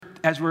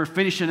as we're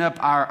finishing up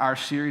our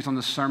series on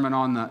the Sermon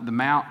on the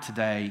Mount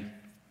today,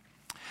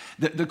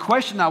 the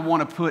question I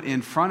want to put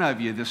in front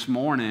of you this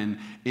morning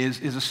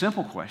is a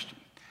simple question.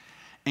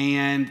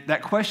 And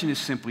that question is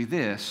simply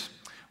this: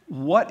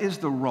 what is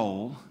the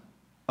role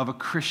of a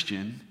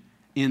Christian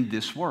in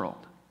this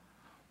world?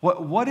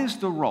 What is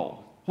the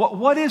role?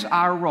 What is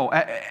our role?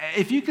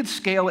 If you could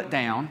scale it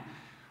down,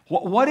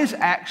 what is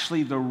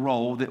actually the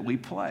role that we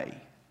play?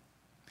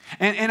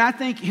 And I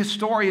think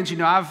historians,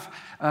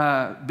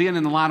 I've been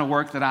in the line of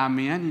work that I'm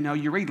in,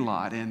 you read a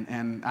lot,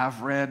 and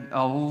I've read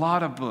a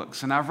lot of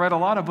books, and I've read a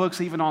lot of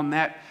books even on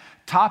that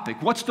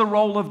topic. What's the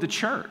role of the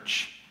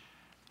church?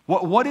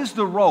 What is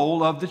the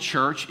role of the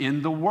church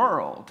in the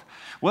world?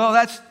 Well,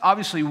 that's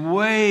obviously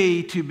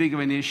way too big of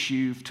an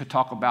issue to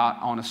talk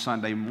about on a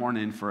Sunday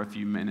morning for a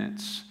few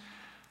minutes.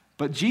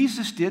 But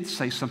Jesus did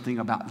say something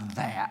about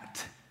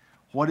that.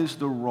 What is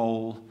the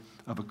role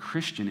of a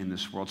Christian in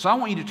this world? So I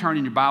want you to turn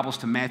in your Bibles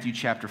to Matthew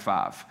chapter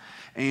 5.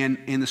 And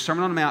in the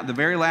Sermon on the Mount, the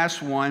very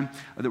last one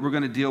that we're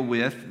going to deal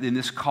with in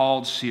this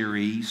called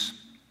series,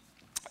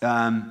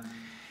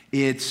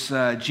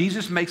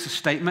 Jesus makes a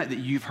statement that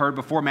you've heard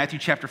before, Matthew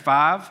chapter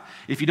 5.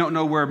 If you don't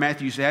know where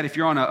Matthew's at, if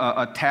you're on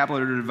a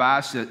tablet or a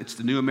device, it's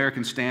the New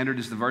American Standard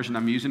is the version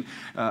I'm using,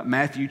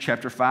 Matthew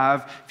chapter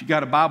 5. If you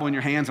got a Bible in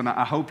your hands, and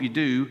I hope you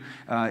do,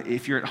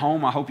 if you're at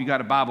home, I hope you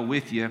got a Bible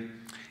with you.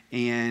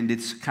 And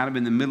it's kind of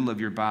in the middle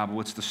of your Bible.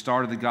 It's the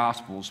start of the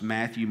Gospels,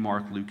 Matthew,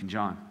 Mark, Luke, and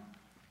John.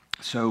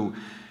 So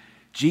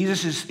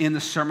Jesus is in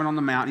the Sermon on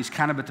the Mount. He's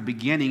kind of at the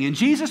beginning. And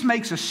Jesus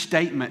makes a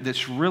statement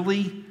that's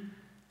really,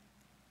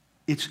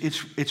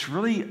 it's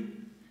really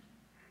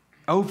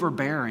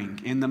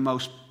overbearing in the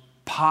most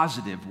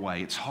positive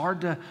way. It's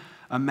hard to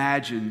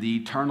imagine the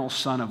eternal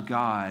Son of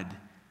God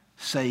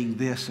saying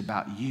this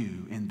about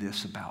you and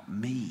this about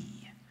me.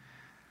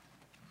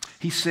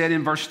 He said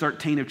in verse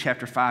 13 of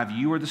chapter 5,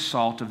 "You are the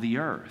salt of the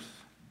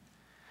earth.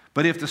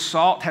 But if the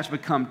salt has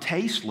become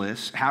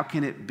tasteless, how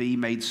can it be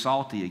made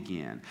salty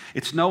again?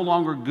 It's no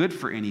longer good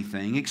for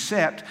anything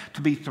except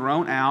to be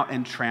thrown out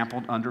and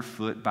trampled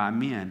underfoot by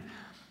men."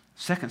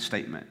 Second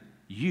statement,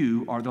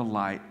 you are the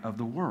light of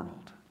the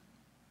world.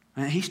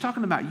 And he's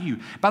talking about you.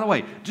 By the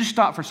way, just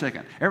stop for a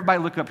second.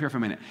 Everybody look up here for a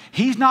minute.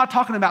 He's not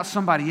talking about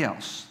somebody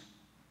else.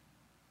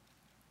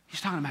 He's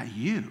talking about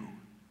you.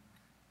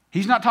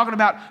 He's not talking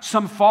about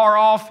some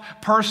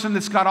far-off person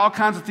that's got all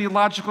kinds of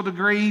theological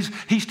degrees.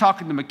 He's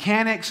talking to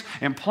mechanics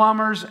and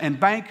plumbers and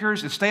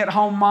bankers and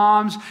stay-at-home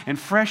moms and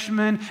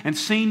freshmen and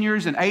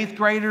seniors and eighth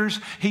graders.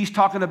 He's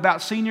talking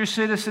about senior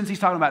citizens. He's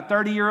talking about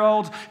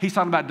 30-year-olds. He's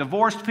talking about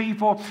divorced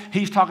people.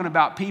 He's talking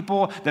about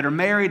people that are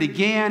married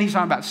again. He's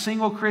talking about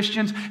single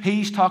Christians.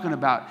 He's talking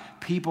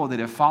about people that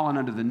have fallen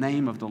under the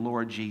name of the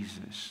Lord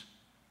Jesus.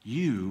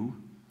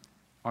 You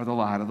are the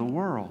light of the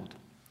world.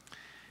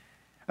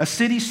 A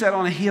city set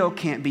on a hill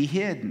can't be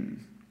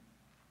hidden,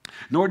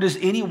 nor does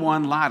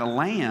anyone light a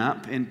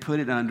lamp and put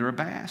it under a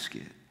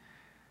basket,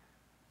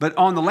 but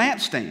on the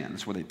lampstand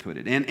is where they put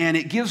it, and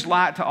it gives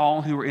light to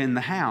all who are in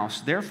the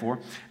house. Therefore,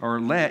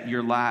 or let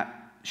your light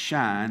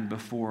shine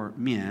before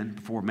men,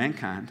 before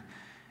mankind,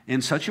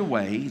 in such a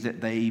way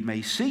that they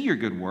may see your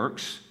good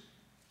works.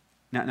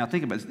 Now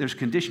think about it. There's a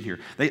condition here.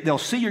 They'll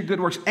see your good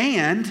works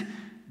and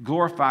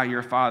glorify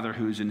your Father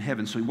who is in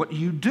heaven. So what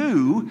you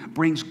do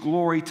brings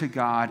glory to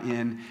God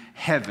in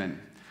heaven.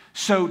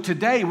 So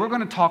today we're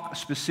going to talk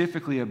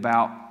specifically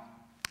about,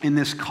 in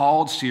this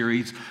called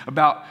series,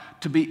 about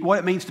what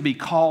it means to be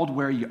called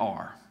where you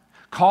are.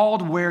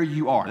 Called where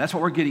you are. That's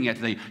what we're getting at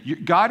today.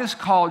 God has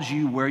called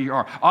you where you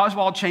are.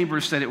 Oswald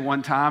Chambers said it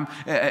one time,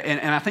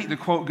 and I think the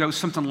quote goes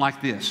something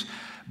like this: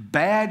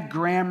 "Bad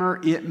grammar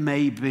it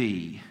may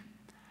be,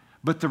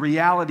 but the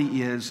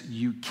reality is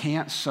you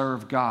can't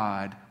serve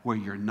God where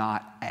you're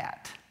not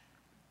at."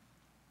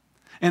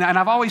 And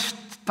I've always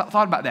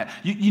thought about that.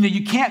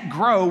 You can't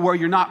grow where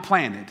you're not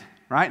planted,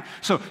 right?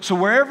 So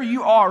wherever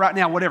you are right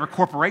now, whatever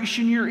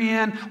corporation you're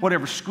in,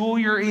 whatever school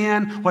you're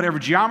in, whatever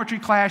geometry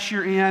class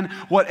you're in,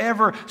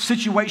 whatever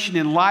situation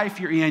in life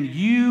you're in,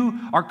 you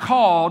are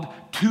called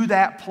to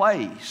that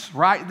place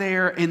right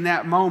there in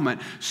that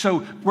moment.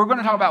 So we're going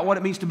to talk about what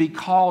it means to be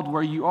called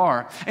where you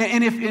are.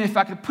 And if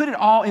I could put it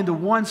all into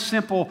one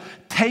simple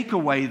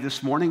takeaway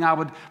this morning, I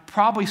would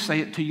probably say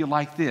it to you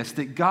like this: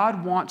 that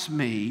God wants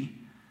me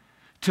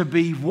to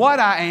be what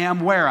I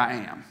am, where I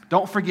am.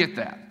 Don't forget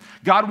that.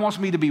 God wants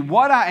me to be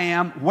what I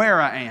am,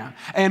 where I am.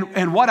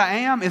 And what I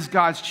am is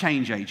God's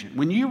change agent.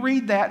 When you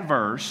read that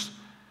verse,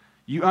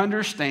 you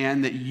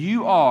understand that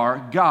you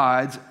are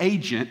God's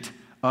agent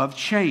of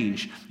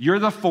change. You're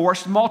the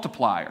force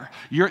multiplier.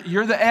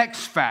 You're the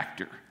X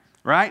factor,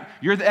 right?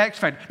 You're the X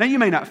factor. Now, you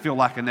may not feel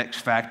like an X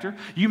factor.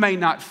 You may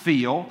not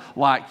feel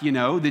like,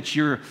 that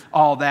you're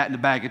all that in a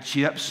bag of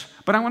chips.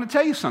 But I want to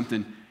tell you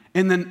something.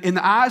 In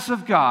the eyes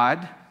of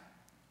God,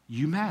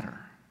 you matter.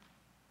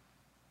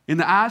 In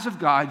the eyes of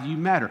God, you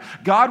matter.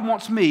 God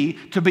wants me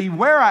to be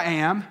where I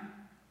am.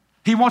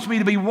 He wants me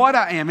to be what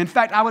I am. In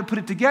fact, I would put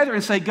it together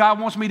and say God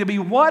wants me to be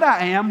what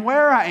I am,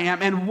 where I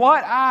am, and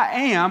what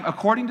I am,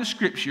 according to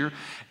Scripture,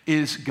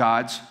 is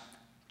God's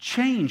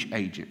change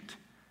agent.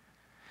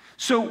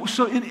 So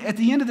at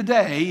the end of the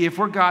day, if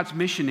we're God's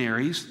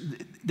missionaries,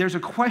 there's a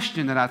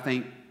question that I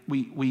think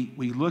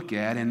we look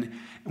at. And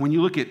when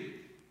you look at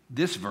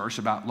this verse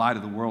about light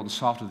of the world and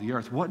salt of the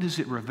earth, what does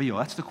it reveal?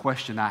 That's the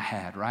question I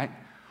had, right?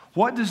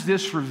 What does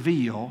this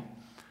reveal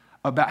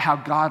about how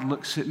God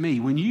looks at me?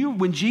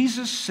 When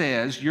Jesus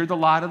says you're the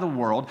light of the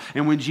world,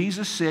 and when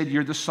Jesus said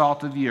you're the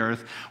salt of the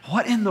earth,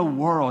 what in the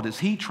world is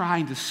he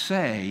trying to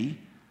say?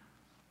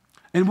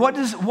 And what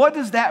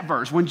does that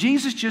verse, when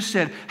Jesus just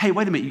said, hey,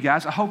 wait a minute, you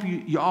guys, I hope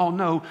you all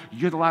know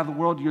you're the light of the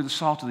world, you're the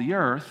salt of the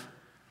earth.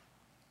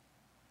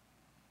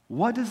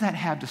 What does that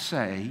have to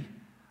say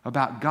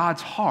about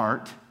God's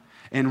heart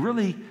and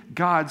really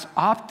God's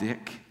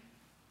optic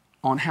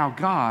on how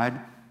God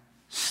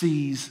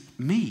sees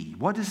me?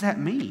 What does that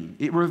mean?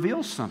 It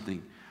reveals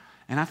something.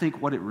 And I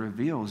think what it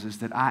reveals is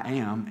that I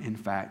am, in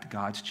fact,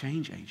 God's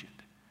change agent.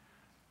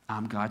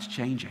 I'm God's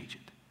change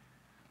agent.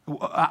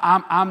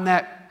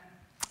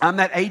 I'm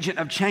that agent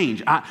of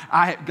change.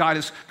 God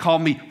has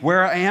called me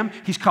where I am.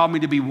 He's called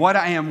me to be what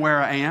I am,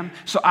 where I am.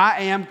 So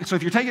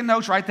if you're taking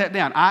notes, write that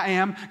down. I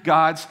am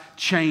God's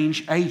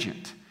change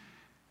agent.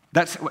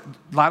 That's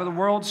light of the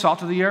world,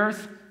 salt of the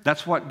earth.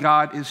 That's what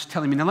God is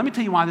telling me. Now, let me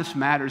tell you why this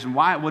matters and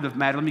why it would have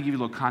mattered. Let me give you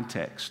a little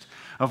context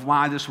of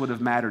why this would have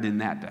mattered in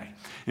that day.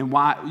 And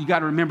why, you got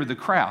to remember the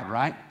crowd,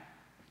 right?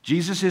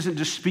 Jesus isn't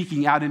just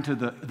speaking out into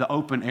the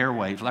open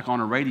airwaves like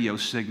on a radio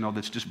signal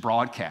that's just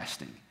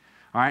broadcasting.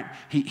 All right?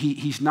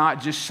 He's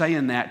not just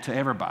saying that to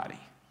everybody.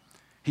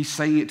 He's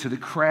saying it to the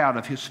crowd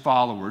of his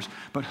followers.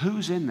 But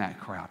who's in that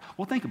crowd?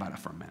 Well, think about it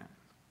for a minute.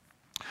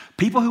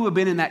 People who have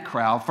been in that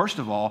crowd, first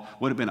of all,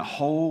 would have been a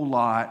whole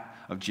lot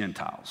of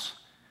Gentiles.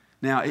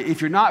 Now, if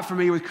you're not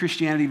familiar with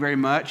Christianity very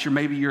much, or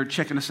maybe you're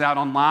checking us out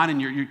online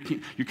and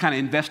you're kind of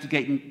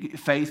investigating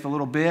faith a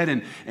little bit,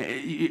 and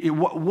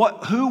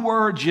who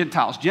were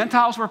Gentiles?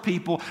 Gentiles were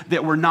people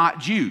that were not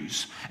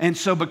Jews, and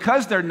so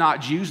because they're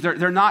not Jews,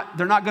 they're not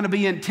going to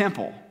be in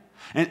temple,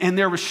 and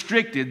they're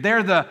restricted.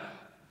 They're the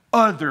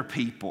other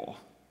people,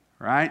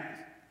 right?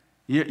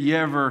 You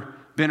ever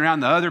been around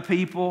the other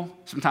people?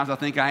 Sometimes I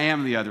think I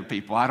am the other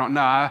people. I don't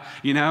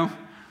know.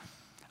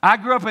 I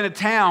grew up in a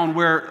town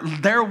where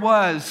there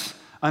was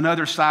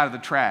another side of the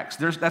tracks.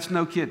 That's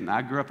no kidding.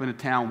 I grew up in a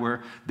town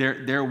where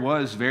there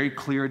was very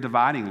clear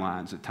dividing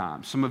lines at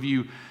times. Some of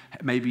you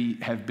maybe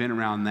have been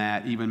around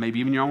that, maybe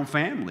even your own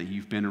family.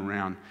 You've been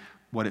around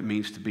what it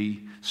means to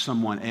be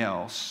someone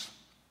else.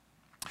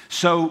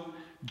 So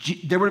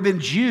there would have been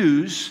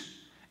Jews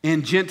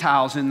and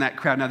Gentiles in that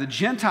crowd. Now, the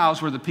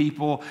Gentiles were the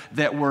people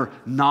that were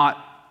not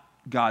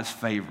God's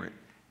favorite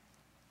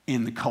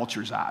in the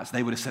culture's eyes.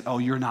 They would have said, oh,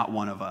 you're not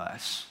one of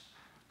us.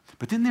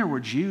 But then there were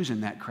Jews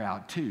in that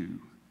crowd too.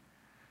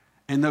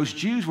 And those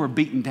Jews were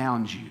beaten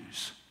down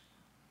Jews.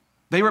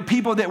 They were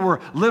people that were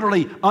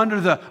literally under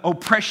the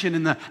oppression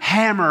and the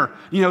hammer,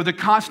 the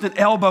constant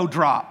elbow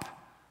drop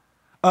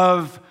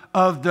of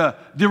the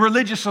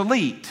religious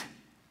elite.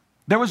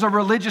 There was a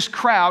religious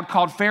crowd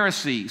called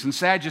Pharisees and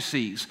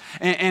Sadducees.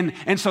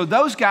 And so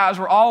those guys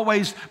were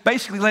always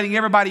basically letting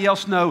everybody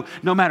else know,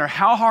 no matter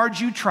how hard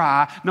you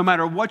try, no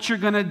matter what you're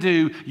going to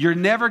do, you're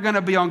never going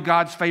to be on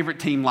God's favorite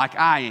team like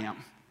I am.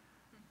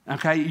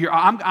 Okay?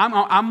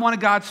 I'm one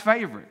of God's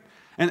favorite.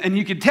 And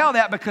you can tell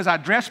that because I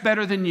dress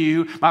better than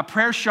you. My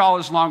prayer shawl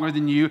is longer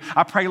than you.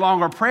 I pray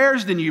longer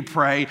prayers than you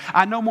pray.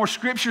 I know more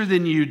scripture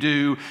than you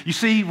do. You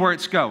see where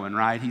it's going,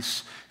 right?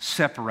 He's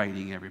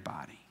separating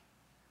everybody.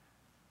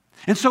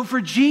 And so for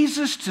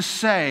Jesus to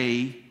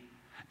say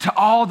to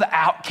all the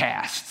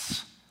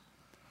outcasts,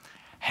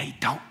 hey,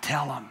 don't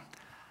tell them,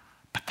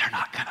 but they're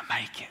not going to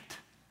make it.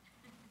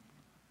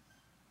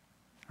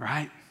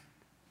 Right?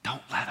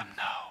 Don't let them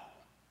know.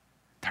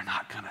 They're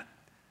not going to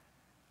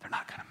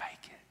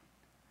make it.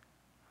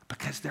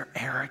 Because their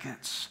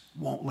arrogance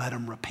won't let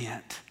them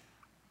repent.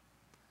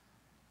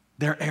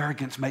 Their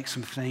arrogance makes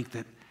them think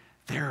that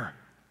they're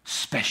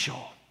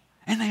special.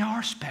 And they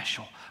are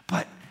special,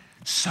 but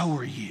so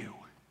are you.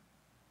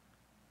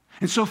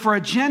 And so for a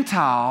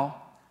Gentile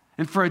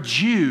and for a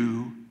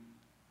Jew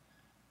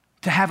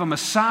to have a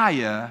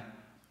Messiah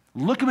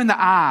look him in the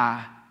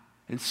eye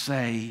and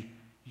say,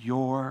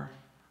 your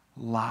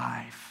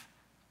life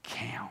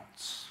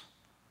counts.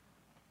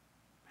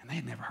 And they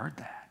had never heard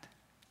that.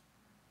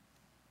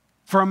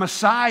 For a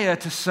Messiah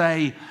to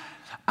say,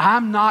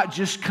 I'm not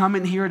just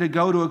coming here to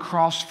go to a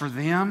cross for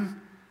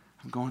them,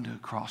 I'm going to a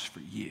cross for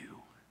you.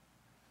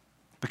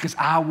 Because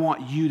I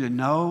want you to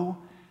know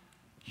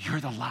you're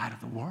the light of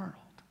the world.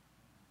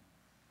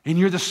 And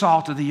you're the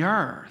salt of the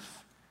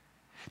earth.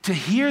 To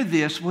hear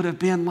this would have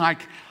been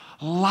like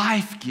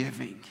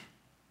life-giving.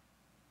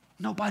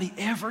 Nobody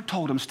ever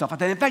told him stuff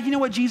like that. In fact, you know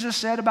what Jesus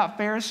said about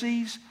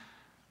Pharisees?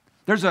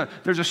 There's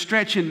a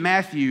stretch in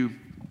Matthew.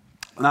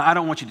 Now, I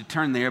don't want you to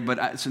turn there,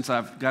 but since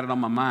I've got it on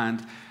my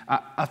mind,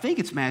 I think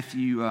it's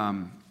Matthew.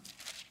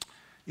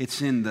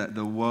 It's in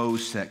the woe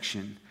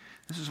section.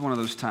 This is one of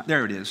those times.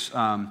 There it is.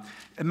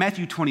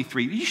 Matthew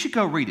 23. You should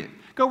go read it.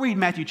 Go read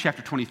Matthew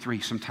chapter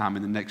 23 sometime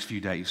in the next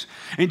few days.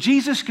 And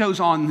Jesus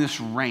goes on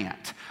this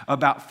rant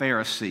about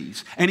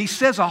Pharisees. And he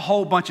says a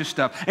whole bunch of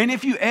stuff. And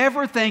if you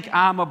ever think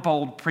I'm a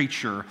bold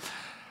preacher,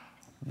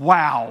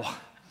 wow.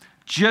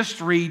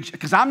 Just read,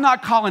 because I'm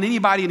not calling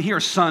anybody in here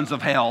sons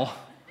of hell.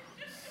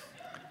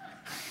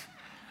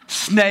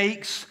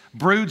 Snakes,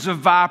 broods of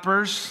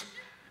vipers.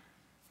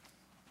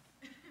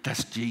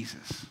 That's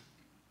Jesus.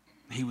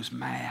 He was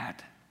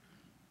mad.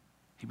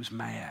 He was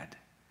mad.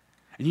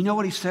 And you know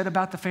what he said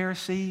about the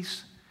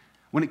Pharisees?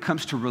 When it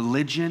comes to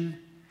religion,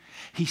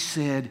 he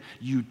said,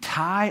 you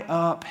tie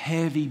up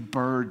heavy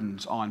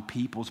burdens on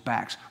people's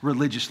backs,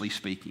 religiously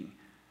speaking.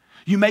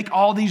 You make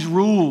all these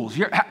rules.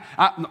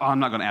 I'm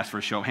not going to ask for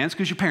a show of hands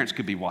because your parents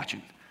could be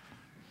watching.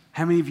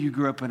 How many of you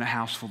grew up in a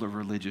house full of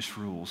religious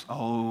rules?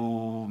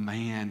 Oh,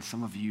 man,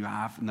 some of you,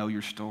 I know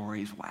your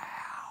stories. Wow.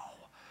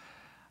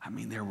 I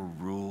mean, there were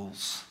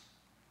rules,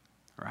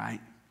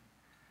 right?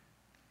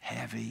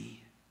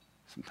 Heavy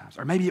sometimes.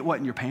 Or maybe it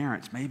wasn't your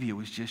parents. Maybe it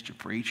was just your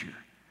preacher.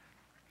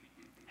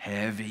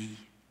 Heavy,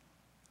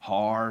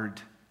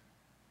 hard.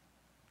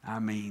 I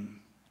mean,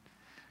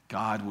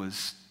 God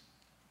was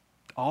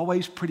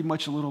always pretty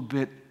much a little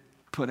bit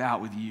put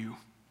out with you,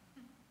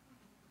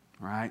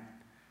 right?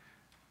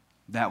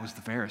 That was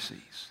the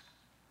Pharisees.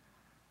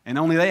 And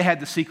only they had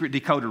the secret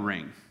decoder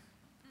ring.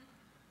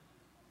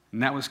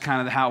 And that was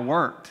kind of how it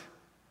worked.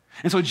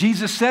 And so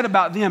Jesus said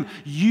about them,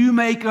 you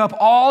make up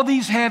all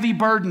these heavy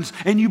burdens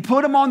and you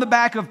put them on the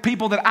back of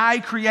people that I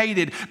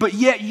created, but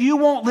yet you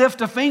won't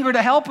lift a finger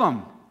to help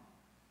them.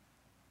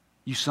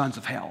 You sons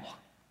of hell.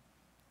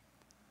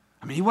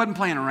 I mean, he wasn't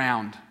playing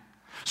around.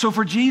 So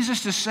for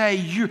Jesus to say,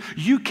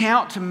 you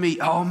count to me,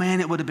 oh man,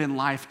 it would have been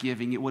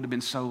life-giving. It would have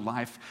been so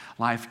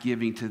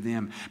life-giving to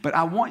them. But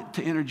I want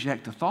to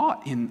interject a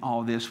thought in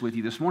all this with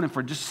you this morning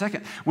for just a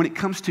second. When it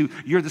comes to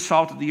you're the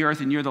salt of the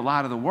earth and you're the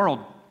light of the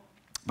world,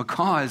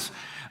 because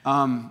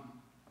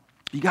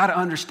you got to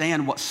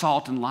understand what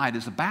salt and light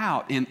is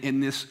about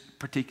in this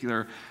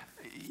particular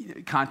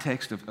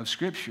context of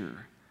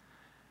Scripture.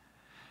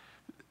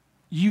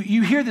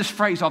 You hear this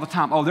phrase all the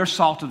time, oh, they're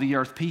salt of the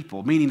earth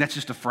people, meaning that's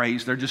just a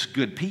phrase, they're just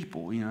good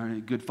people,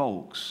 good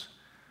folks.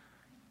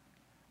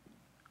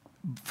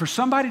 For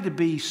somebody to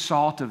be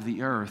salt of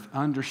the earth,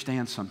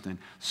 understand something.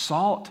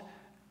 Salt,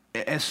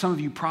 as some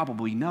of you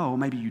probably know,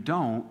 maybe you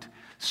don't,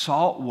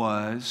 salt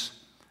was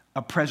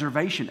a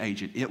preservation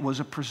agent. It was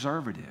a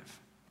preservative.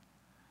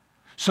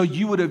 So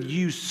you would have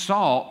used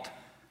salt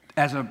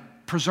as a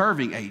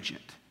preserving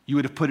agent. You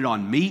would have put it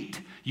on meat.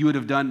 You would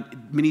have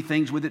done many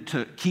things with it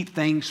to keep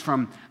things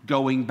from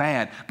going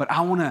bad. But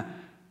I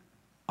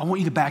want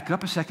you to back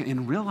up a second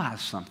and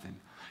realize something.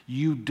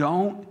 You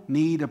don't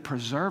need a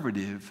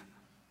preservative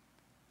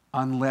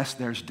unless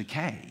there's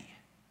decay.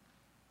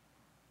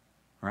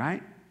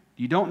 Right?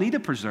 You don't need a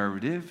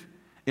preservative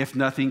if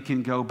nothing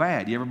can go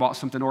bad. You ever bought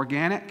something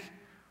organic?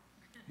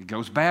 It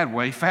goes bad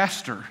way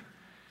faster.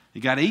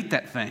 You got to eat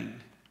that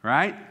thing,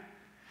 right?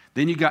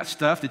 Then you got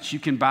stuff that you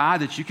can buy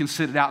that you can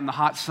sit it out in the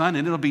hot sun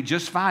and it'll be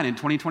just fine in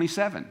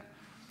 2027,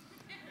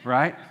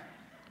 right?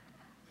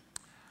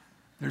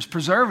 There's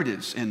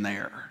preservatives in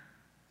there.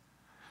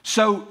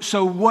 So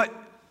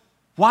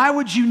why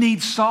would you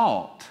need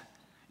salt?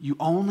 You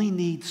only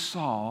need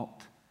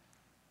salt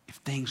if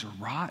things are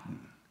rotten.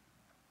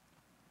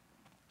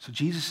 So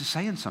Jesus is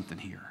saying something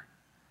here.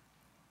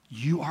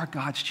 You are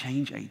God's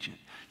change agent.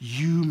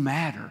 You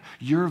matter.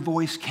 Your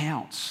voice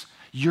counts.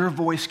 Your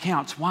voice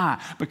counts. Why?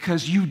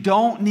 Because you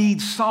don't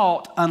need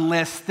salt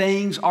unless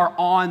things are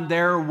on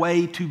their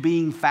way to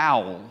being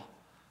foul.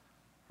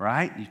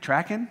 Right? You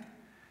tracking?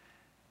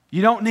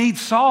 You don't need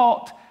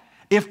salt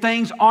if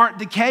things aren't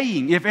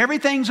decaying. If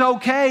everything's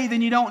okay,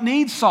 then you don't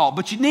need salt.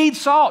 But you need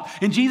salt.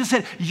 And Jesus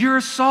said,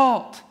 you're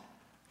salt.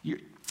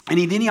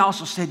 And then he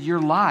also said,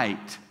 you're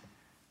light.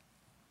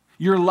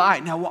 You're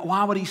light. Now,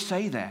 why would he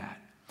say that?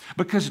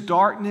 Because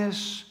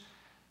darkness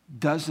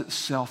doesn't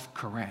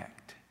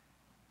self-correct.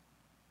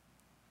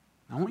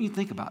 I want you to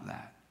think about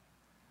that.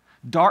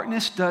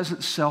 Darkness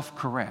doesn't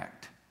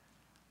self-correct.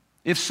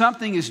 If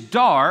something is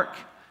dark,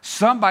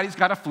 somebody's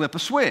got to flip a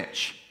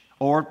switch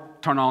or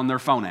turn on their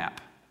phone app,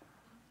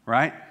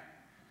 right?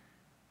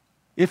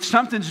 If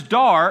something's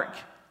dark,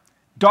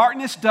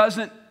 darkness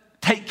doesn't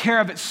take care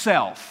of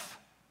itself.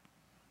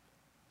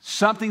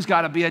 Something's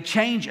got to be a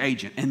change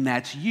agent, and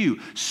that's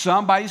you.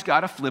 Somebody's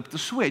got to flip the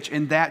switch,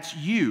 and that's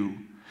you.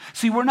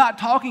 See, we're not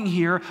talking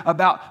here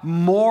about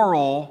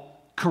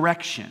moral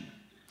correction.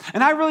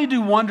 And I really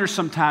do wonder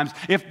sometimes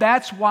if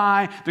that's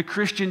why the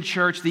Christian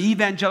church, the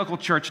evangelical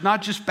church,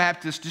 not just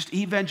Baptists, just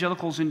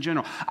evangelicals in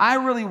general, I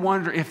really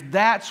wonder if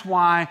that's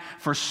why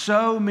for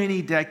so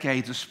many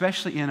decades,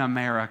 especially in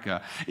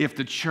America, if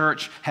the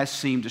church has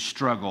seemed to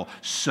struggle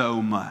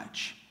so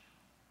much.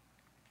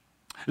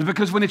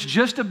 Because when it's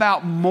just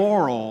about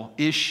moral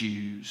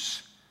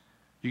issues,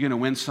 you're going to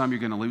win some,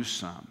 you're going to lose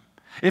some.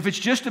 If it's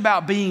just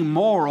about being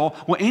moral,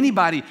 well,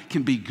 anybody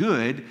can be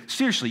good.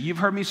 Seriously, you've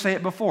heard me say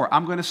it before.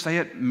 I'm going to say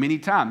it many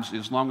times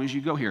as long as you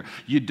go here.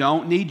 You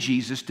don't need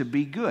Jesus to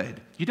be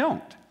good. You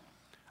don't.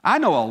 I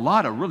know a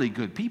lot of really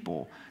good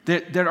people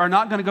that are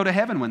not going to go to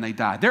heaven when they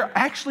die. They're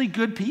actually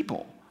good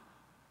people.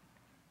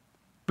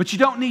 But you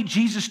don't need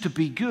Jesus to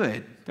be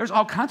good. There's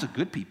all kinds of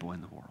good people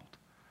in the world.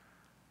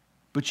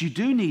 But you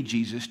do need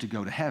Jesus to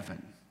go to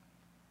heaven.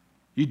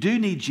 You do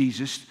need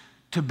Jesus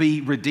to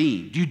be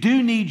redeemed. You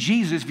do need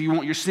Jesus if you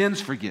want your sins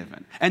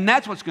forgiven. And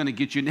that's what's going to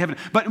get you into heaven.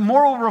 But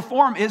moral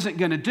reform isn't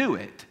going to do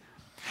it.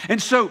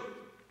 And so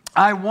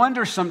I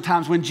wonder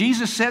sometimes when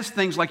Jesus says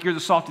things like you're the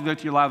salt of the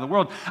earth, you're the light of the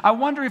world, I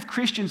wonder if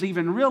Christians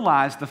even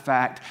realize the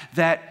fact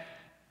that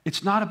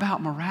it's not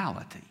about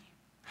morality.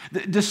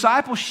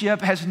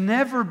 Discipleship has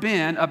never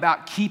been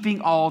about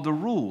keeping all the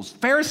rules.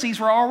 Pharisees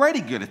were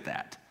already good at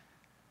that.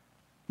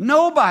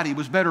 Nobody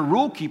was better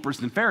rule keepers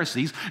than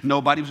Pharisees.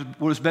 Nobody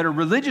was better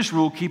religious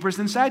rule keepers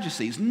than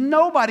Sadducees.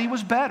 Nobody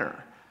was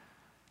better.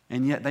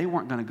 And yet they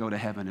weren't going to go to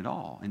heaven at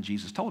all, and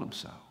Jesus told them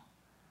so.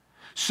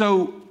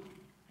 So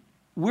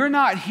we're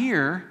not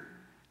here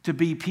to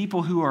be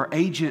people who are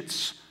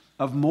agents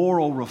of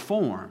moral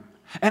reform.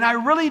 And I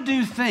really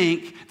do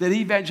think that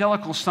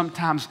evangelicals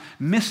sometimes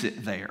miss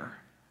it there.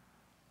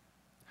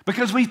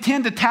 Because we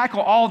tend to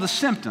tackle all the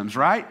symptoms,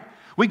 right?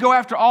 We go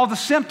after all the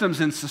symptoms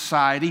in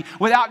society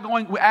without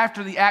going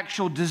after the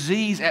actual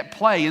disease at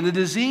play. And the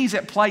disease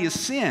at play is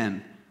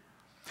sin.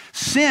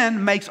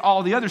 Sin makes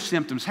all the other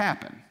symptoms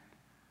happen.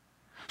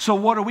 So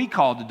what are we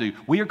called to do?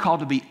 We are called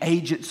to be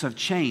agents of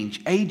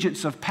change,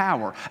 agents of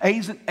power,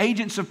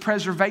 agents of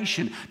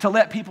preservation, to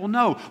let people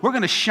know we're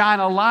going to shine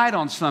a light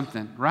on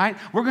something, right?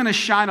 We're going to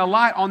shine a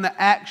light on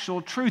the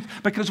actual truth.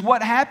 Because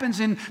what happens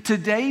in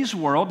today's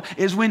world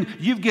is when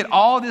you get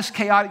all this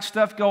chaotic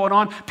stuff going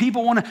on,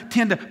 people want to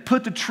tend to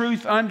put the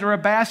truth under a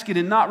basket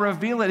and not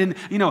reveal it.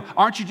 And,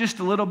 aren't you just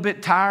a little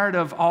bit tired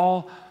of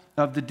all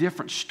of the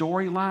different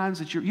storylines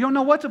that you don't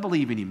know what to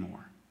believe anymore?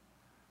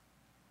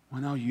 Well,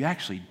 no, you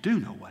actually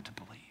do know what to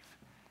believe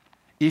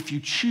if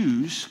you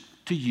choose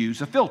to use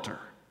a filter.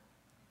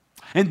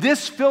 And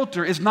this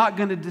filter is not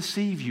going to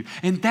deceive you.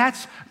 And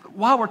that's,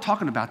 while we're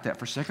talking about that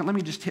for a second, let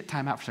me just hit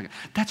time out for a second.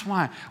 That's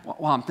why,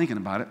 while I'm thinking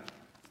about it,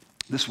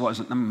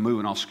 I'm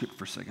moving off script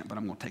for a second, but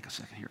I'm going to take a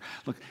second here.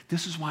 Look,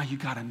 this is why you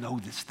got to know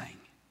this thing.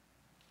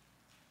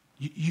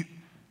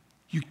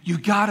 You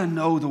got to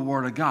know the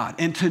Word of God.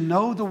 And to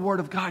know the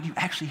Word of God, you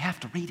actually have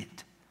to read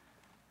it.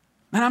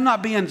 And I'm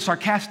not being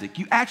sarcastic.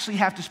 You actually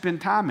have to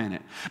spend time in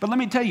it. But let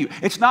me tell you,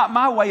 it's not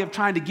my way of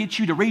trying to get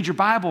you to read your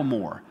Bible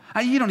more.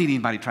 You don't need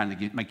anybody trying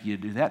to make you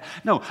do that.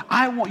 No,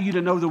 I want you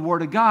to know the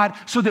Word of God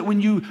so that when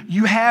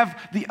you have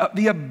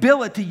the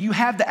ability, you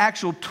have the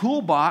actual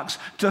toolbox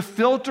to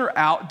filter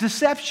out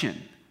deception.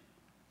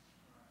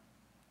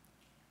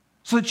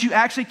 So that you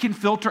actually can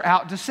filter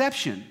out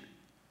deception.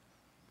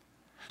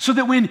 So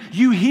that when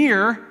you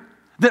hear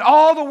that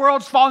all the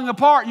world's falling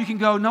apart, you can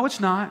go, no,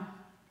 it's not.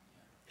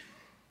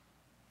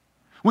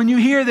 When you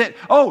hear that,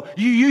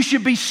 you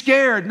should be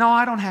scared. No,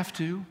 I don't have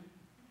to.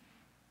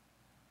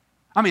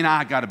 I mean,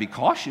 I got to be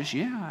cautious.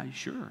 Yeah,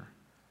 sure.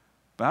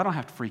 But I don't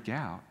have to freak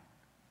out.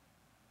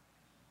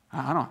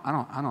 I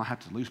don't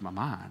have to lose my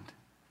mind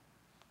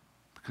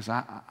because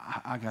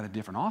I got a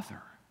different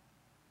author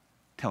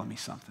telling me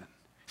something.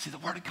 See, the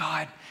Word of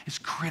God is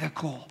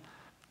critical.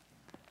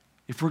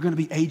 If we're going to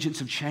be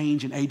agents of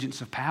change and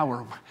agents of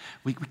power,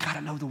 we got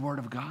to know the Word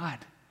of God.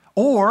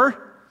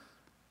 Or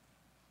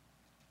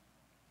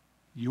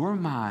your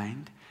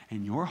mind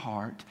and your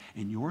heart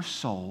and your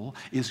soul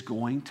is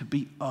going to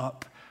be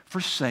up for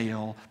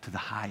sale to the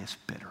highest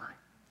bidder.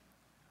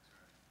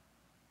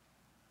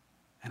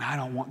 And I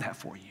don't want that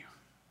for you.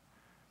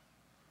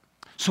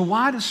 So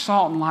why does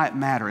salt and light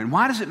matter? And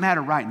why does it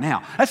matter right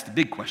now? That's the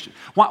big question.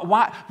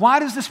 Why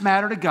does this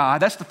matter to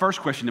God? That's the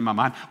first question in my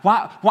mind.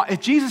 Why, if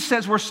Jesus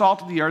says we're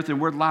salt of the earth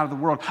and we're the light of the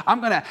world, I'm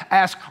going to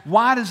ask,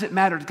 why does it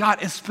matter to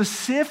God? And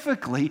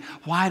specifically,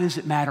 why does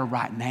it matter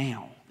right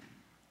now?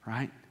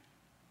 Right?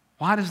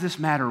 Why does this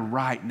matter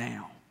right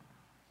now?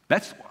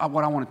 That's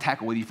what I want to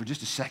tackle with you for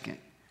just a second.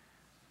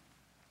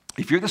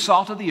 If you're the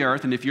salt of the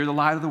earth and if you're the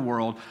light of the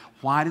world,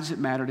 why does it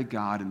matter to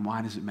God and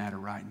why does it matter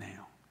right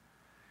now?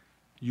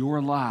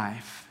 Your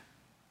life,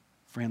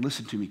 friend,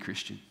 listen to me,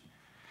 Christian.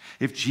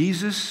 If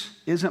Jesus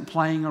isn't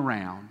playing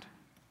around,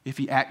 if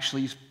he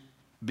actually is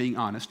being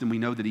honest, and we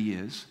know that he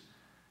is,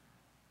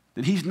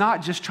 then he's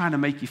not just trying to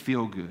make you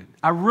feel good.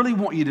 I really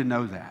want you to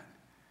know that.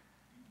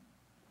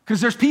 Because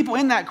there's people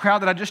in that crowd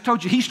that I just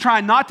told you, he's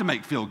trying not to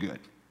make feel good.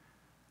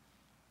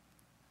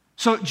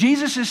 So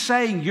Jesus is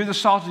saying you're the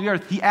salt of the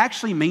earth. He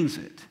actually means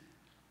it.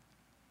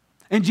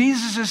 And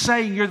Jesus is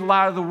saying you're the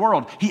light of the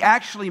world. He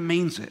actually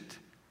means it.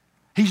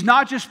 He's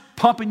not just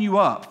pumping you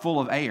up full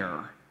of air.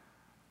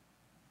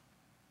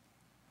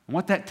 And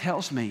what that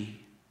tells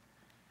me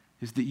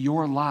is that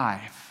your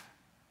life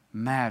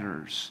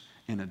matters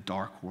in a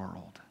dark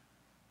world.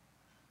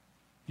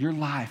 Your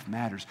life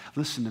matters.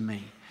 Listen to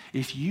me.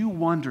 If you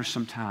wonder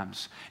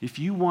sometimes,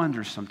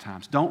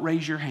 don't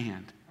raise your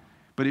hand.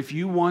 But if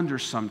you wonder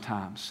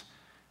sometimes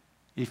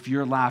if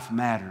your life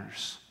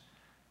matters,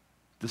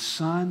 the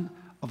Son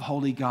of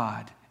Holy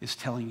God is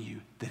telling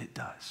you that it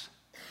does.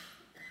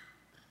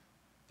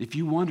 If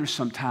you wonder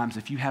sometimes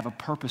if you have a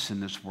purpose in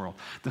this world,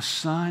 the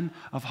Son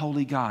of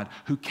Holy God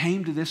who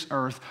came to this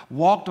earth,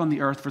 walked on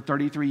the earth for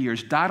 33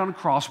 years, died on a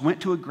cross,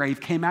 went to a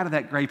grave, came out of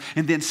that grave,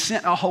 and then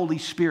sent a Holy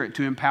Spirit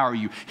to empower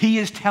you. He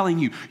is telling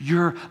you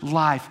your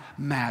life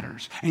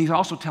matters. And he's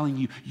also telling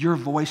you your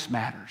voice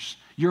matters.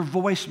 Your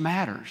voice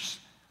matters.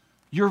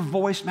 Your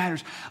voice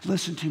matters.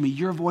 Listen to me.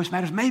 Your voice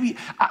matters. Maybe,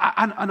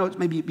 I know it's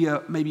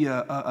maybe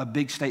a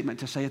big statement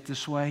to say it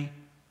this way.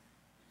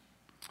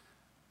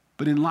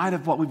 But in light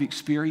of what we've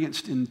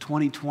experienced in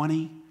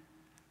 2020,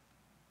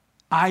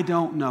 I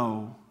don't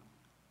know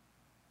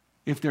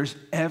if there's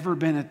ever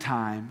been a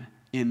time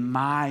in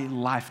my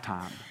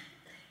lifetime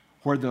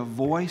where the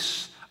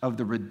voice of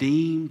the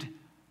redeemed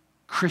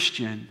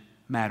Christian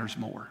matters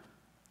more.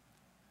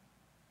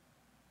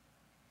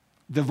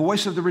 The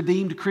voice of the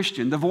redeemed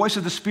Christian, the voice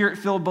of the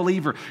Spirit-filled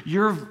believer,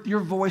 your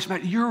voice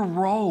matters, your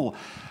role.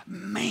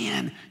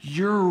 Man,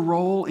 your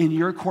role in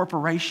your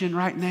corporation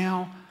right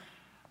now,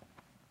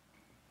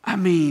 I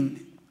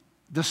mean,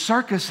 the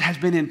circus has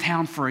been in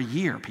town for a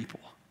year, people.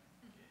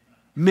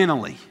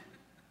 Mentally,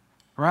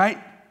 right?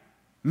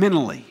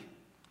 Mentally.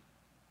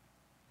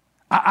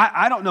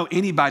 I don't know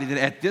anybody that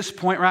at this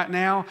point right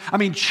now, I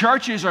mean,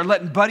 churches are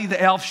letting Buddy the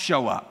Elf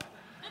show up.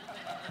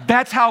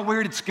 That's how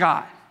weird it's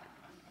got.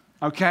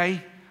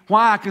 Okay?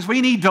 Why? Because we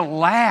need to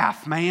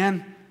laugh,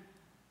 man.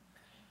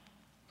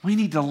 We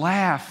need to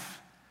laugh.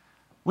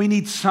 We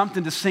need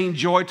something to sing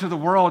joy to the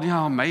world. You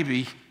know,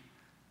 maybe.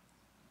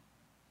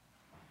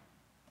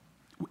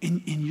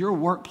 In your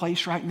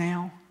workplace right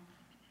now,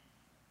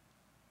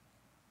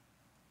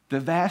 the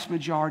vast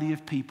majority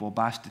of people,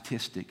 by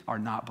statistic, are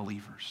not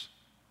believers.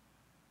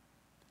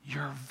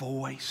 Your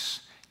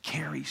voice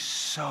carries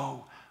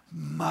so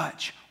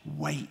much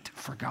weight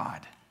for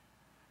God.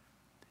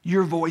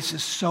 Your voice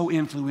is so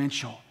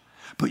influential,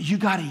 but you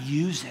got to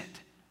use it.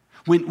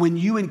 When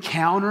you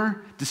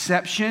encounter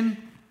deception,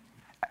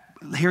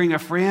 hearing a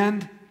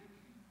friend,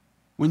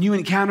 when you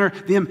encounter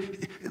them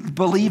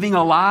believing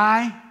a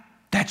lie,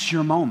 that's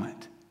your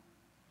moment.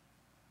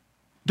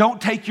 Don't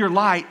take your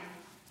light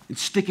and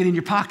stick it in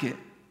your pocket.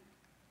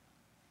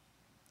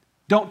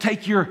 Don't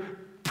take your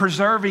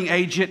preserving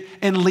agent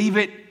and leave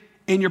it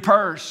in your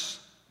purse.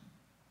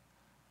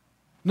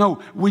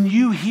 No, when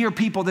you hear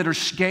people that are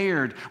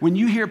scared, when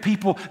you hear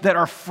people that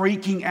are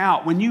freaking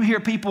out, when you hear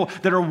people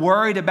that are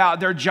worried about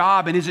their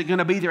job and is it going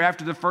to be there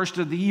after the first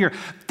of the year,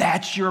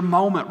 that's your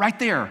moment right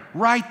there,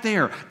 right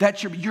there.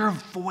 That's your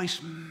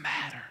voice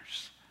matters.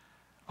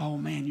 Oh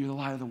man, you're the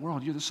light of the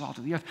world. You're the salt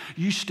of the earth.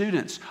 You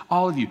students,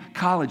 all of you,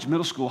 college,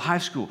 middle school, high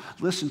school,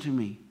 listen to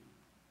me.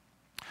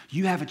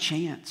 You have a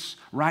chance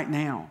right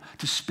now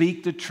to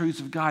speak the truths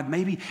of God,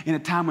 maybe in a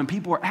time when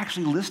people are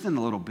actually listening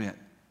a little bit.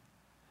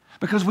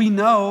 Because we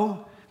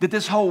know that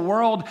this whole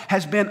world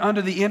has been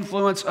under the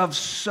influence of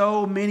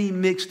so many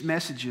mixed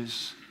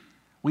messages.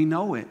 We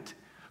know it.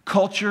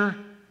 Culture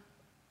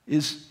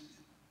is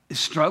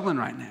struggling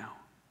right now.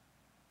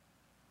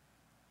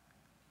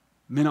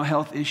 Mental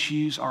health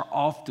issues are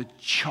off the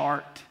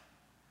chart.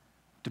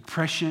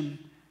 Depression,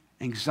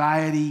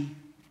 anxiety.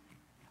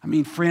 I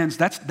mean, friends,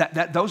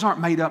 those aren't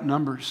made up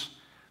numbers.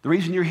 The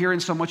reason you're hearing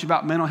so much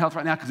about mental health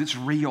right now is because it's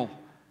real.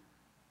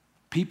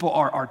 People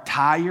are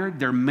tired.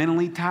 They're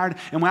mentally tired.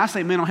 And when I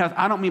say mental health,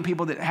 I don't mean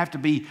people that have to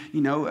be,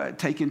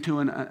 taken to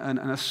an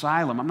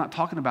asylum. I'm not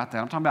talking about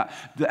that. I'm talking about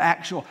the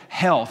actual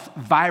health,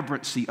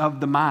 vibrancy of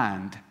the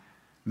mind.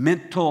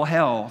 Mental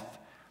health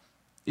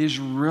is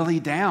really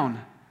down.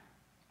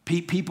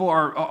 People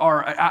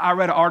are I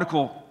read an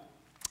article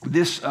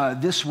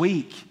this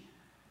week.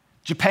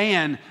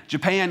 Japan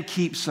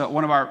keeps,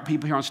 one of our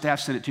people here on staff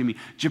sent it to me.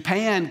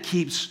 Japan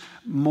keeps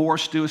more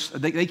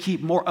they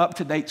keep more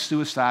up-to-date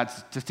suicide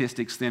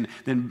statistics than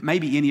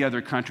maybe any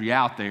other country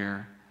out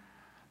there.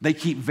 They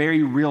keep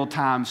very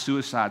real-time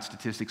suicide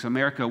statistics.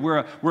 America, we're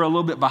a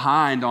little bit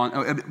behind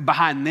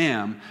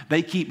them.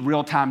 They keep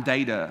real-time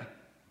data.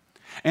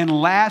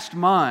 And last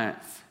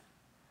month,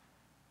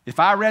 if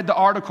I read the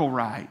article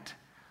right,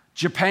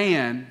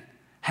 Japan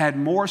had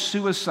more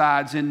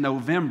suicides in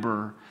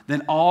November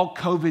than all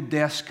COVID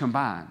deaths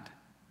combined.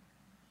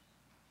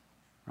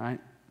 Right?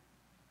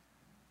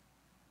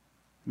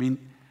 I mean,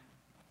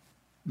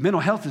 mental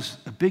health is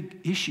a big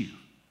issue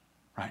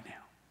right now.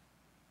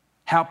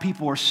 How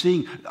people are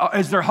seeing,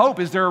 is there hope?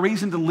 Is there a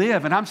reason to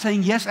live? And I'm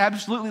saying, yes,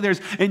 absolutely there's.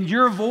 And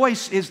your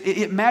voice,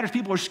 it matters.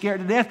 People are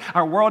scared to death.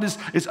 Our world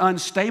is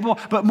unstable.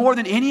 But more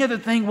than any other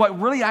thing, what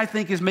really I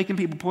think is making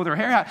people pull their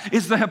hair out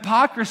is the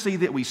hypocrisy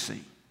that we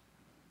see.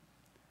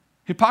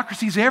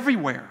 Hypocrisy is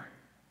everywhere.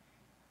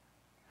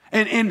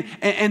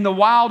 And the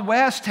Wild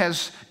West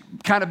has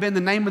kind of been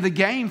the name of the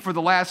game for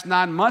the last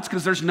 9 months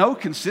because there's no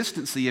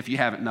consistency, if you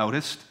haven't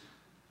noticed.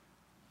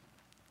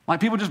 Like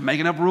people just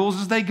making up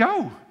rules as they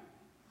go.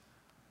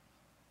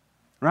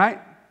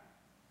 Right?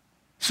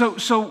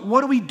 So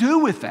what do we do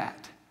with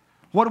that?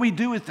 What do we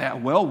do with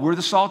that? Well, we're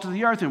the salt of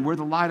the earth and we're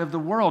the light of the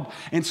world.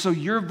 And so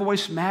your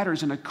voice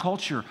matters in a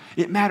culture.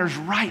 It matters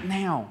right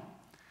now.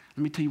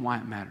 Let me tell you why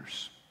it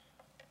matters.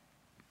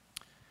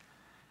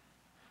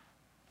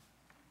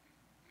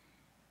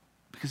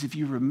 Because if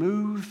you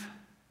remove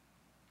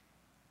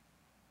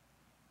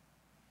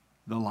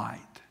the light,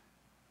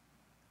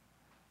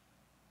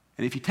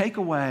 and if you take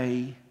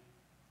away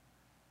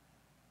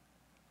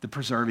the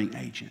preserving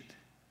agent,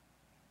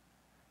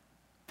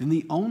 then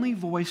the only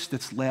voice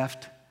that's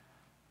left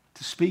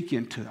to speak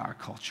into our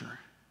culture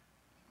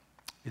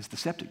is the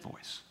septic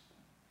voice.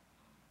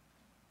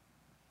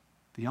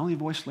 The only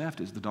voice left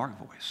is the dark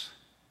voice.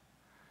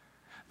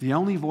 The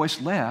only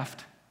voice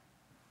left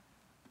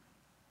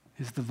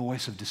is the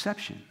voice of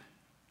deception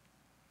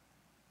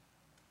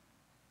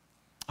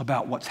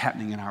about what's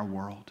happening in our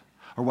world,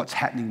 or what's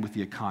happening with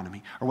the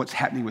economy, or what's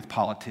happening with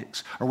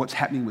politics, or what's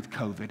happening with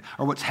COVID,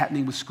 or what's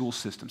happening with school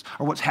systems,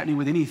 or what's happening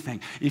with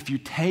anything. If you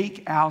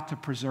take out the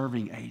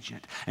preserving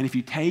agent, and if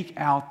you take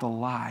out the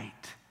light,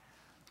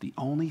 the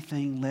only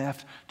thing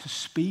left to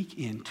speak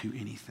into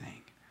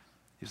anything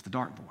is the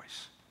dark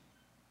voice.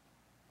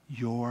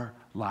 Your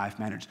life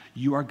matters.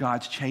 You are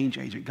God's change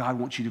agent. God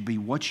wants you to be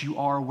what you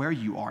are, where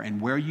you are.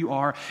 And where you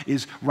are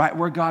is right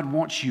where God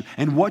wants you.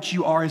 And what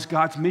you are is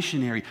God's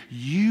missionary.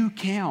 You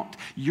count.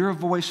 Your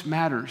voice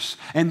matters.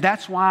 And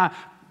that's why,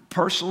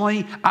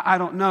 personally, I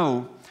don't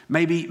know.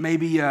 Maybe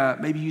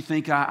you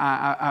think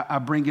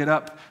I bring it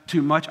up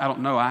too much. I don't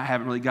know. I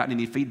haven't really gotten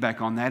any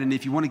feedback on that. And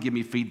if you want to give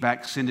me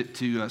feedback, send it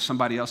to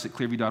somebody else at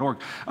clearview.org.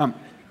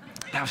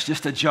 That was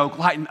just a joke.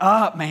 Lighten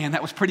up, man.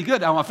 That was pretty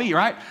good on my feet,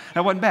 right?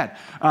 That wasn't bad.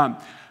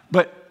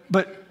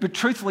 But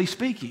truthfully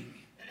speaking,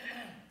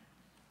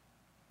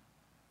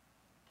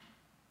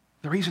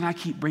 the reason I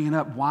keep bringing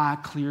up why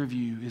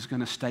Clearview is going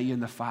to stay in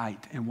the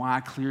fight and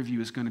why Clearview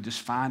is going to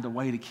just find a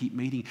way to keep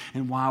meeting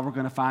and why we're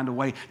going to find a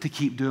way to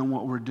keep doing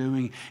what we're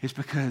doing is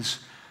because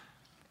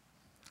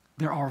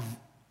there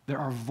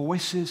are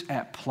voices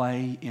at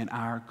play in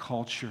our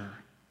culture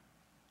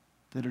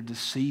that are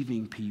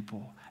deceiving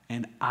people.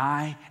 And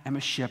I am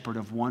a shepherd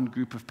of one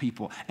group of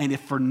people. And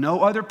if for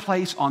no other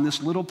place on this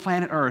little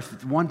planet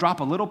Earth, drop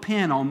a little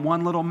pin on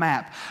one little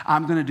map,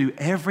 I'm going to do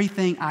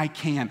everything I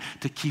can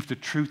to keep the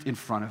truth in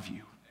front of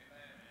you.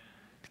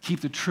 To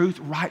keep the truth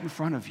right in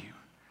front of you.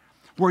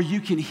 Where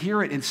you can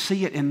hear it and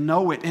see it and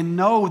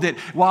know that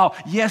while,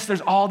 yes,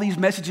 there's all these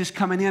messages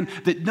coming in,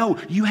 that no,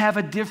 you have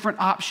a different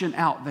option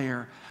out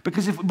there.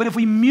 Because if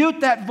we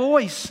mute that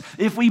voice,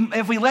 if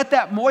we let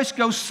that voice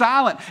go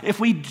silent, if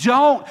we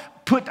don't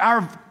put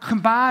our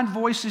combined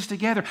voices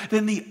together,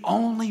 then the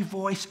only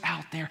voice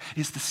out there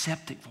is the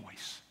septic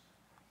voice.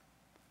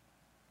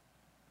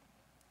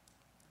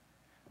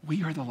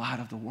 We are the light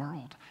of the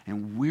world,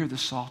 and we're the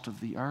salt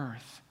of the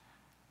earth.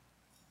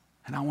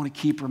 And I want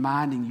to keep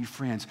reminding you,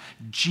 friends,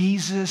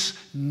 Jesus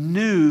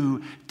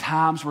knew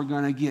times were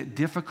going to get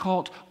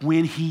difficult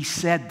when he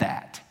said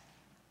that.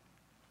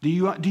 Do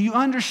you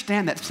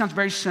understand that? It sounds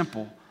very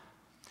simple.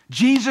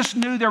 Jesus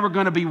knew there were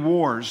going to be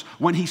wars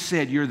when he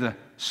said, you're the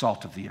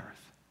salt of the earth.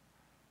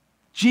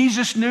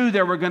 Jesus knew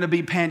there were going to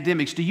be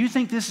pandemics. Do you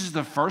think this is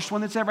the first one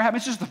that's ever happened?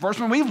 It's just the first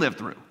one we've lived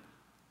through.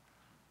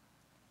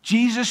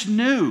 Jesus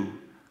knew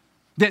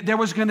that there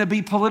was going to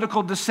be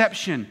political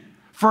deception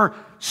for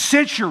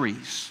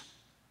centuries.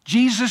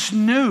 Jesus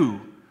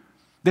knew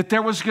that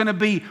there was going to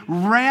be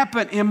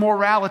rampant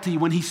immorality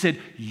when he said,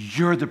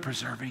 you're the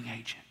preserving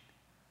agent.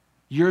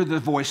 You're the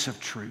voice of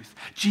truth.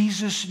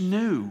 Jesus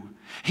knew.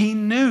 He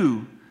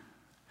knew.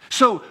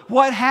 So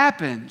what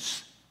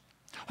happens?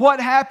 What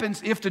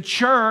happens if the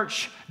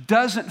church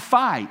doesn't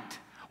fight?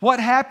 What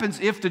happens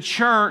if the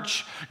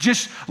church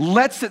just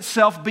lets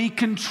itself be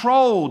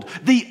controlled?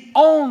 The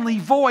only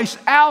voice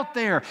out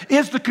there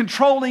is the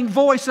controlling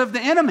voice of the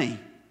enemy.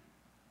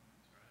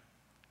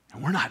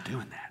 And we're not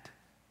doing that.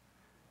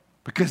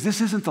 Because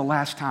this isn't the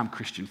last time,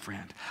 Christian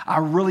friend. I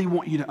really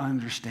want you to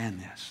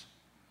understand this.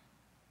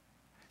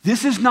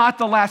 This is not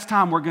the last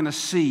time we're going to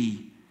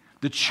see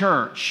the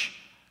church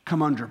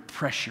come under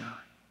pressure.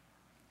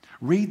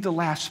 Read the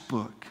last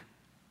book.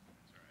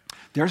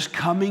 There's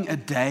coming a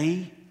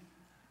day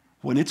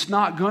when it's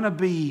not going to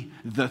be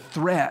the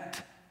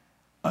threat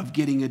of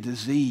getting a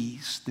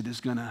disease that is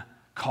going to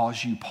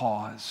cause you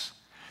pause.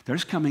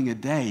 There's coming a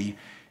day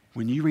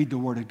when you read the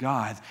Word of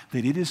God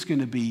that it is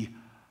going to be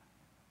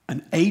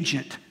an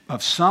agent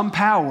of some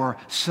power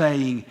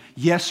saying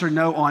yes or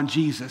no on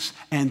Jesus,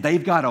 and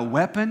they've got a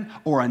weapon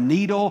or a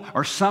needle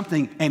or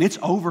something, and it's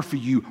over for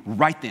you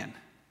right then.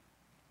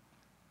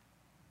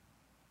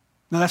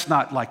 Now, that's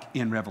not like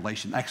in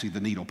Revelation, actually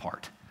the needle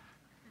part.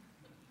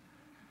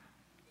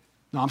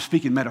 No, I'm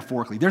speaking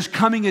metaphorically. There's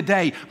coming a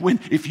day when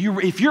if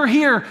you're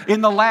here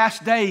in the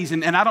last days,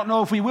 and I don't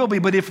know if we will be,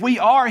 but if we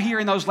are here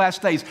in those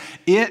last days,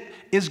 it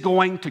is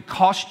going to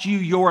cost you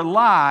your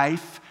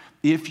life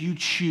if you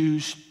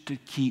choose to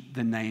keep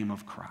the name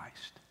of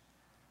Christ.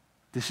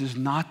 This is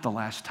not the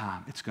last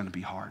time it's going to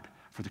be hard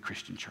for the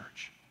Christian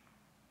church.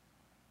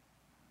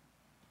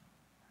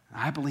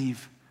 I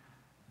believe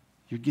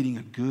you're getting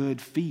a good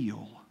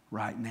feel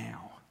right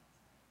now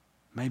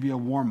maybe a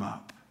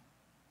warm-up.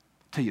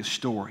 Tell you a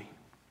story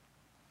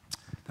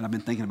that I've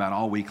been thinking about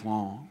all week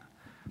long.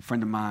 A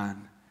friend of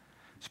mine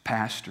is a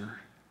pastor,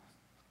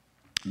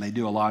 and they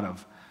do a lot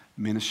of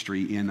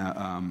ministry in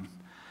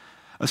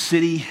a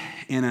city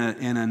in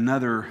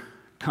another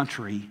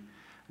country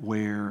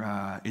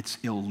where it's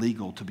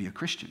illegal to be a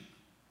Christian,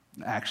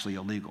 actually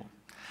illegal.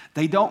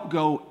 They don't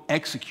go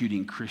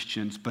executing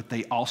Christians, but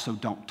they also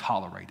don't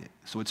tolerate it.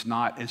 So it's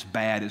not as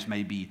bad as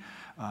maybe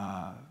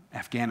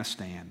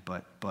Afghanistan,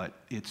 but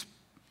it's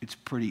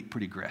pretty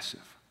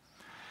aggressive.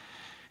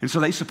 And so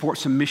they support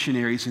some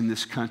missionaries in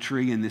this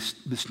country in this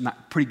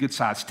pretty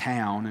good-sized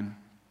town.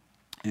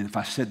 And if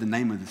I said the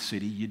name of the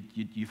city,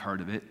 you've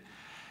heard of it.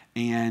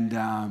 And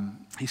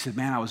he said,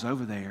 man, I was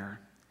over there,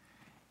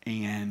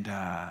 and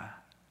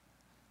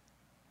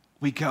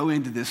we go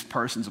into this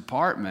person's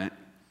apartment,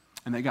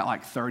 and they got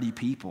like 30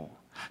 people.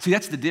 See,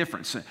 that's the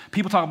difference.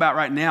 People talk about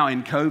right now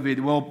in COVID,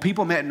 well,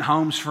 people met in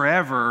homes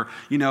forever,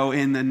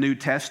 in the New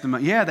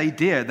Testament. Yeah, they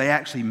did. They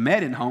actually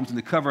met in homes in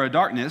the cover of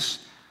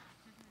darkness.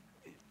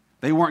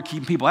 They weren't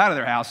keeping people out of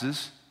their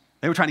houses.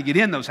 They were trying to get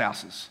in those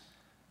houses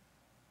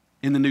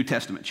in the New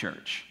Testament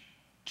church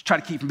to try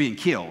to keep from being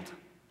killed.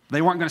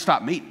 They weren't going to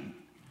stop meeting.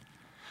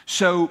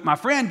 So my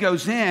friend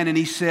goes in and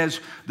he says,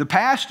 the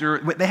pastor,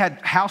 they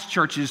had house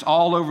churches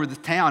all over the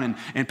town,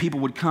 and people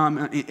would come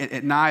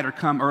at night or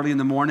come early in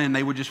the morning, and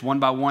they would just 1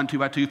 by 1, 2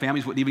 by 2,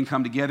 families wouldn't even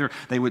come together.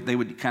 They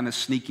would kind of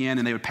sneak in,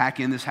 and they would pack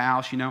in this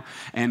house,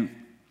 And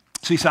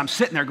so he said, I'm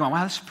sitting there going,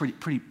 wow, this is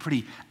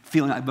pretty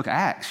feeling like the book of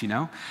Acts,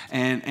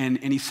 And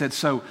he said,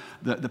 so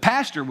the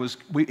pastor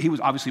he was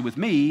obviously with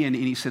me, and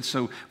he said,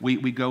 so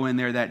we go in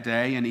there that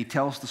day, and he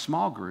tells the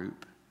small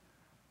group,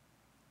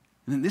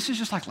 and this is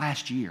just like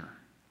last year,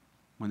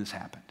 when this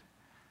happened,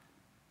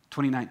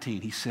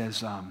 2019, he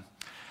says,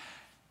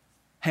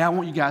 hey, I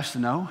want you guys to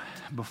know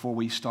before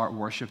we start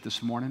worship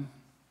this morning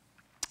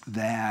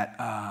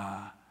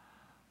that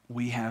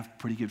we have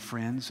pretty good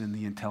friends in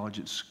the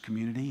intelligence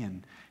community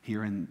and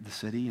here in the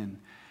city, and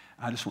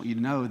I just want you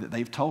to know that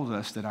they've told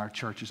us that our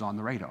church is on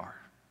the radar,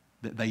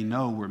 that they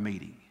know we're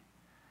meeting.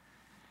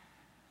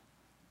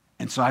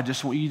 And so I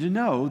just want you to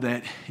know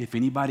that if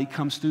anybody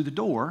comes through the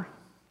door,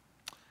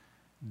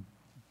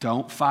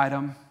 don't fight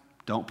them.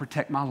 Don't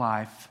protect my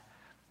life.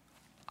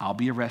 I'll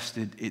be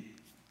arrested.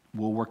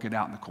 We'll work it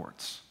out in the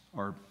courts,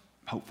 or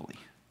hopefully.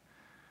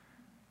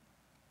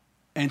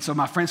 And so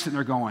my friend's sitting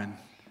there going,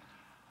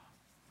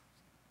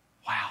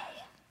 wow,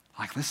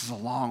 like this is a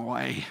long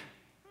way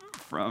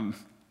from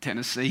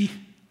Tennessee.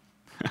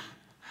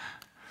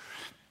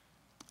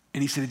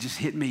 And he said, it just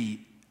hit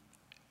me.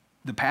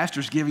 The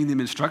pastor's giving them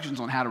instructions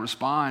on how to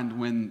respond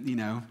when,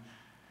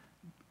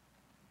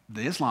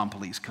 the Islam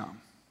police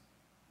come.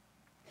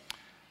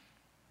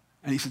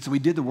 And he said, so we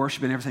did the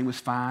worship and everything was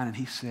fine. And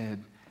he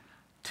said,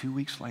 2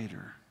 weeks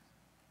later,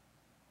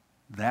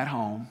 that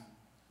home,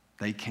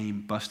 they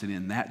came, busted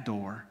in that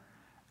door,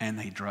 and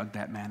they drugged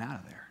that man out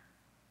of there.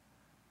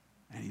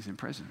 And he's in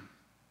prison.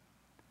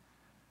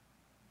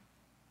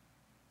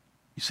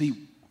 You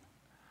see,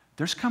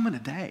 there's coming a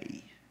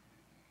day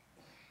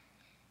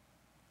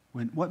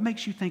when, what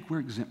makes you think we're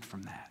exempt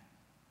from that?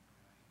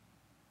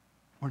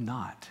 We're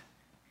not.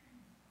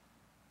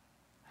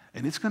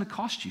 And it's going to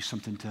cost you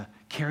something to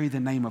carry the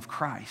name of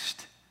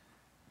Christ.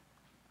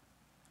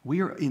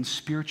 We are in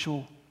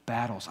spiritual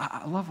battles.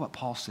 I love what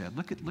Paul said.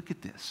 Look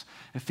at this.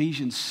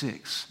 Ephesians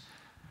 6.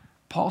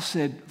 Paul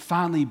said,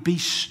 finally, be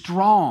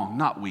strong,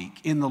 not weak,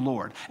 in the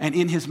Lord and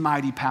in his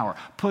mighty power.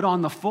 Put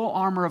on the full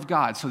armor of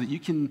God so that you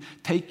can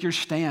take your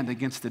stand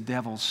against the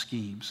devil's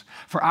schemes.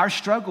 For our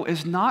struggle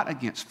is not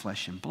against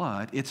flesh and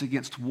blood. It's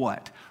against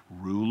what?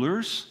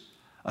 Rulers,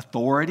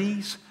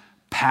 authorities,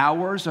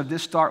 powers of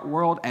this dark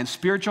world, and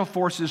spiritual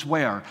forces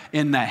where?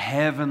 In the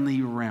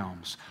heavenly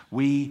realms.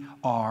 We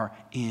are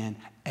in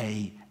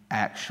an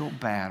actual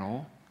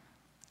battle,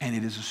 and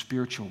it is a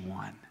spiritual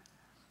one.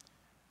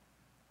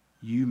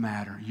 You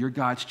matter. You're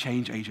God's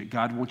change agent.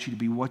 God wants you to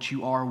be what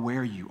you are,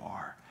 where you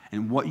are.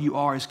 And what you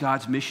are is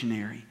God's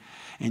missionary.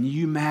 And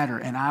you matter.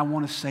 And I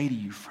want to say to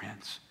you,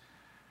 friends,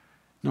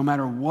 no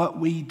matter what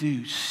we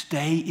do,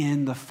 stay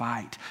in the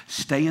fight.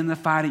 Stay in the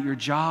fight at your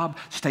job.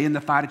 Stay in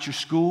the fight at your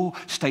school.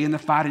 Stay in the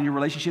fight in your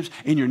relationships,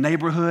 in your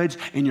neighborhoods,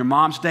 in your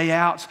mom's day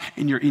outs,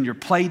 in your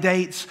play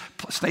dates.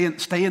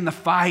 Stay in the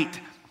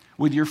fight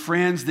with your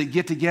friends that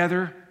get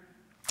together.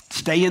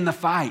 Stay in the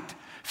fight.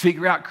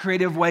 Figure out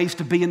creative ways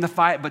to be in the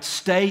fight, but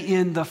stay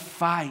in the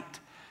fight.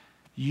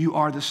 You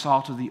are the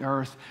salt of the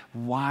earth.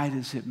 Why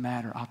does it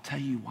matter? I'll tell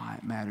you why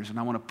it matters. And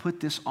I want to put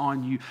this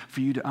on you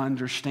for you to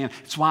understand.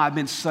 It's why I've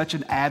been such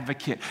an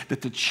advocate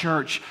that the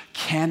church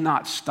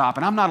cannot stop.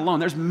 And I'm not alone.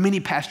 There's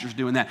many pastors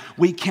doing that.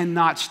 We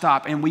cannot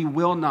stop, and we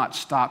will not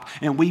stop.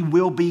 And we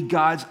will be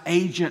God's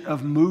agent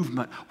of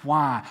movement.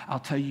 Why? I'll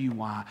tell you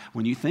why.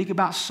 When you think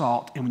about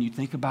salt and when you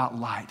think about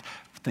light,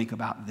 think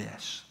about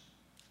this.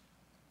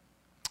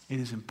 It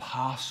is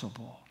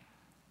impossible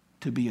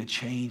to be a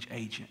change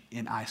agent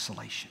in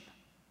isolation.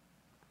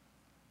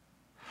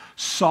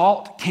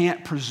 Salt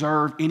can't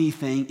preserve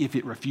anything if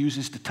it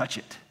refuses to touch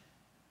it.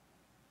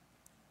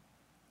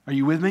 Are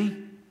you with me?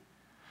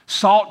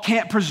 Salt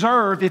can't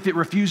preserve if it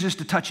refuses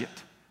to touch it.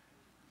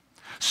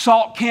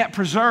 Salt can't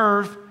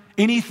preserve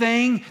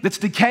anything that's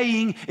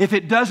decaying if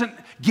it doesn't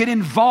get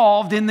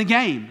involved in the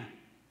game.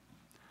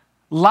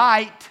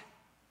 Light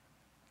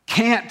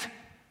can't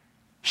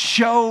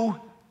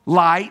show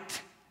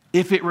light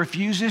if it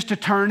refuses to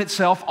turn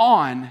itself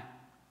on.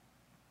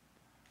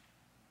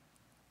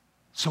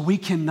 So we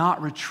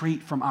cannot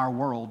retreat from our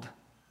world.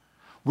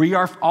 We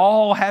are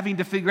all having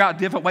to figure out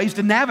different ways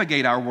to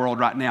navigate our world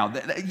right now.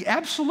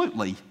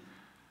 Absolutely.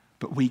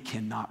 But we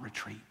cannot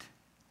retreat.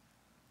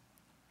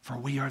 For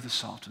we are the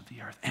salt of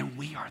the earth, and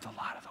we are the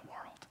light of the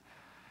world.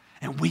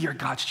 And we are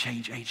God's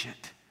change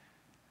agent.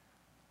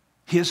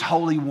 His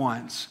holy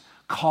ones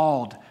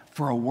called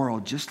for a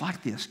world just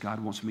like this.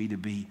 God wants me to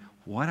be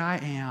what I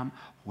am,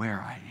 where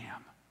I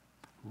am,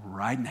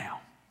 right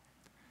now.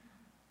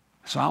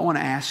 So I want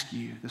to ask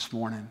you this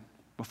morning,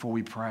 before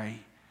we pray,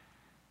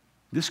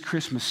 this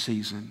Christmas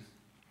season,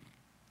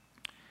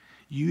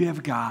 you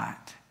have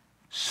got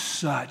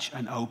such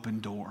an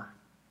open door.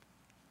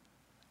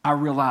 I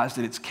realize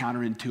that it's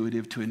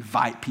counterintuitive to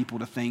invite people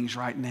to things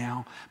right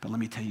now, but let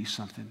me tell you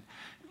something.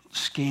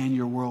 Scan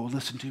your world.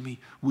 Listen to me.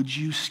 Would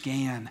you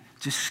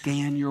just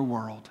scan your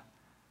world?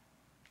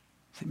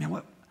 Say, man,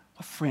 what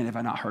friend have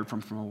I not heard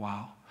from a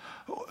while?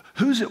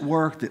 Who's at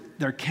work that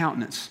their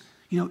countenance,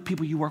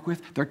 people you work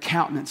with, their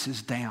countenance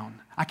is down.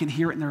 I can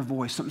hear it in their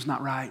voice. Something's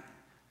not right.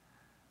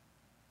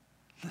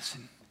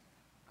 Listen,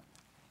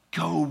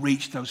 go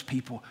reach those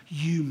people.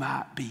 You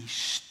might be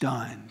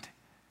stunned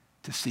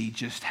to see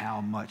just how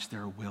much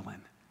they're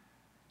willing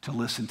to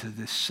listen to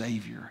this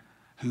Savior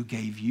who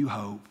gave you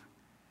hope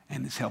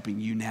and is helping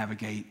you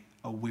navigate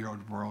a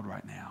weird world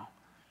right now.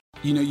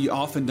 You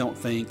often don't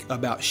think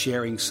about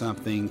sharing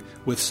something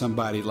with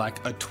somebody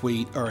like a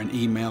tweet or an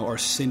email or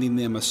sending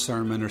them a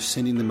sermon or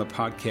sending them a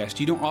podcast.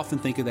 You don't often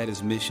think of that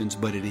as missions,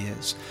 but it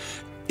is.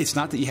 It's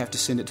not that you have to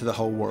send it to the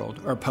whole world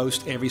or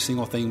post every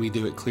single thing we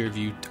do at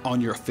Clearview on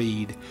your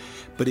feed.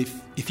 But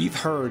if you've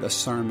heard a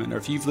sermon or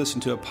if you've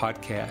listened to a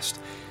podcast,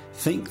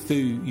 think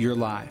through your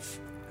life.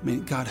 I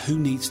mean, God, who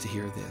needs to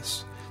hear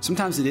this?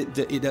 Sometimes it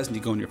doesn't need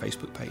to go on your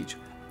Facebook page.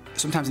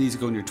 Sometimes it needs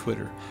to go on your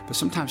Twitter. But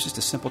sometimes just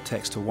a simple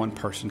text to one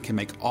person can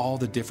make all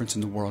the difference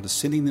in the world, is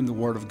sending them the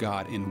Word of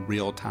God in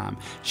real time.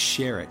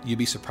 Share it. You'll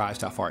be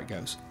surprised how far it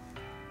goes.